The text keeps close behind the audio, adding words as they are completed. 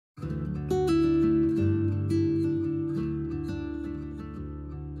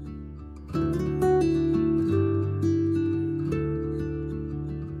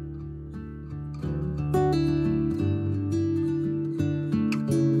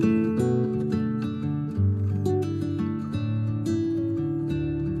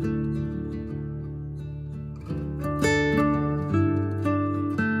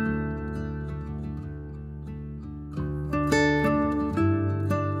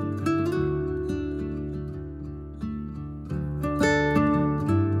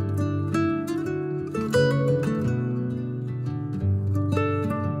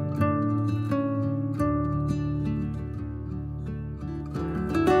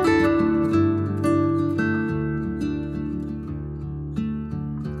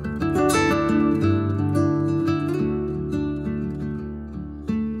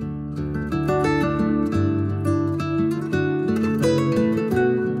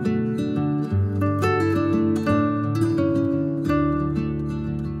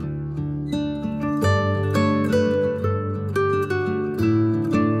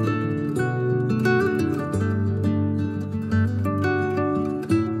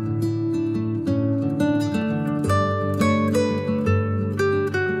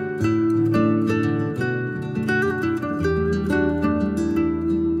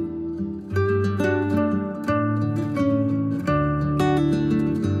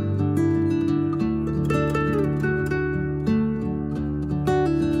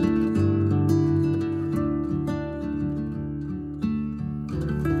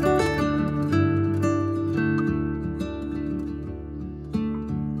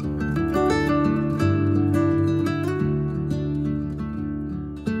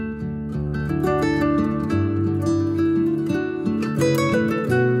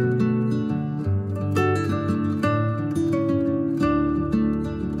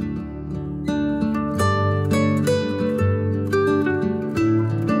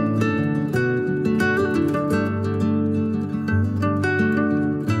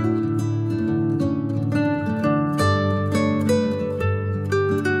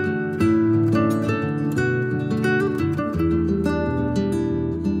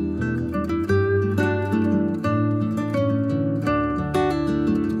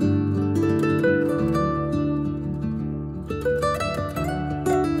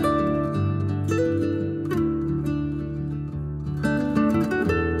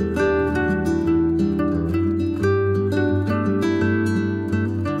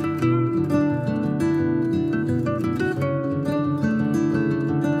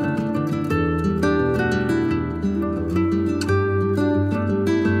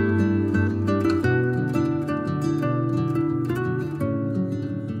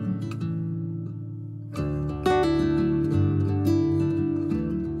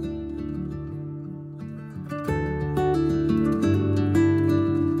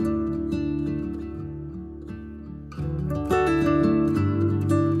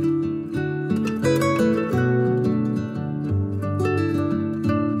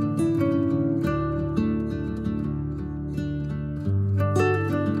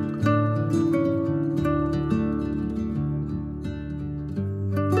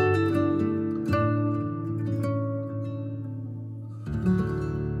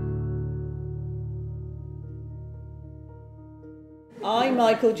I,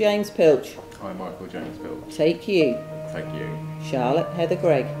 Michael James Pilch, I, Michael James Pilch, take you, Charlotte Heather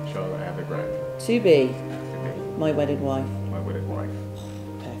Gregg, to be my wedded wife.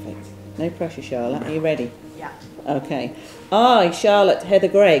 Perfect. No pressure, Charlotte. Are you ready? Yeah. Okay. I, Charlotte Heather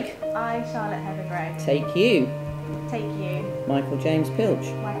Gregg, I, Charlotte Heather Gregg, take you, Michael James Pilch,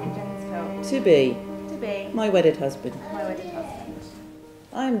 to be my my wedded husband. wedded husband.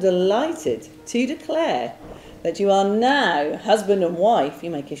 I am delighted to declare that you are now husband and wife.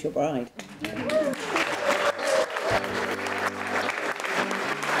 You may kiss your bride.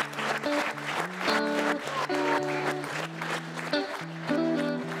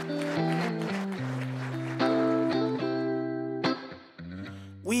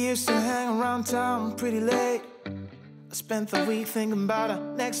 We used to hang around town pretty late. I spent the week thinking about our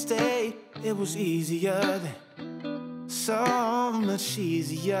next date. It was easier then, so much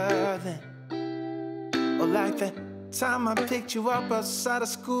easier then. Or like that time I picked you up outside of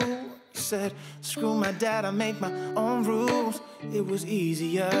school. You said, screw my dad, I make my own rules. It was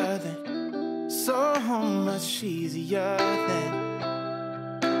easier then, so much easier then.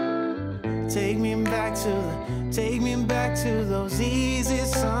 Take me back to those easy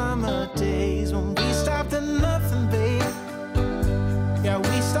summer days when we stopped at nothing, baby. Yeah,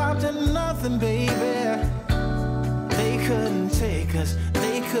 we stopped at nothing, baby. They couldn't take us,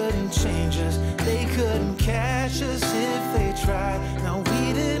 they couldn't change us, they couldn't catch us if they tried. Now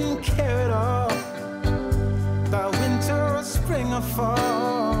we didn't care at all about winter or spring or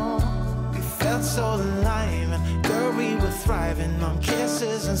fall. We felt so alive, and girl, we were thriving on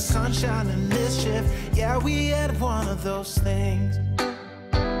kisses and sunshine and mischief. Yeah, we had one of those things.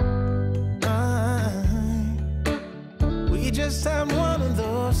 We just had one of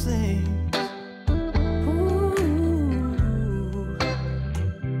those things.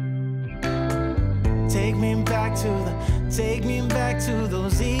 Take me back to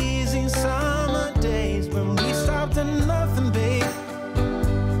those easy summer days when we stopped at nothing, baby.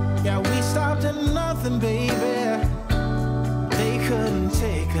 Yeah, we stopped at nothing, baby. They couldn't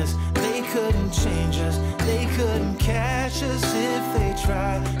take us, they couldn't change us, they couldn't catch us if they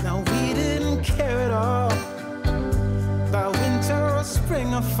tried. Now we didn't care at all about winter or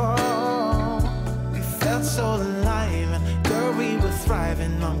spring or fall. We felt so alive, and girl, we were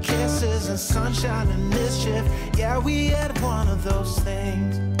thriving on kisses and sunshine and mischief. Yeah, we had one of those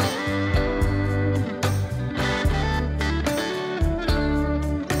things.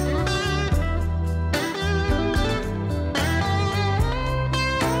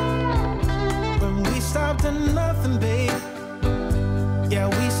 When we stopped at nothing, baby. Yeah,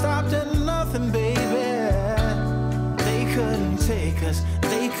 we stopped at nothing, baby. They couldn't take us,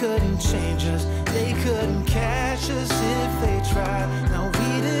 they couldn't change us, they couldn't catch us if they tried. Now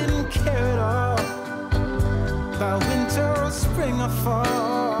we didn't care at all about winter or spring or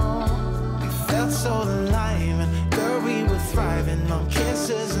fall. We felt so alive, and girl, we were thriving on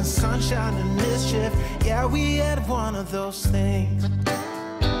kisses and sunshine and mischief. Yeah, we had one of those things.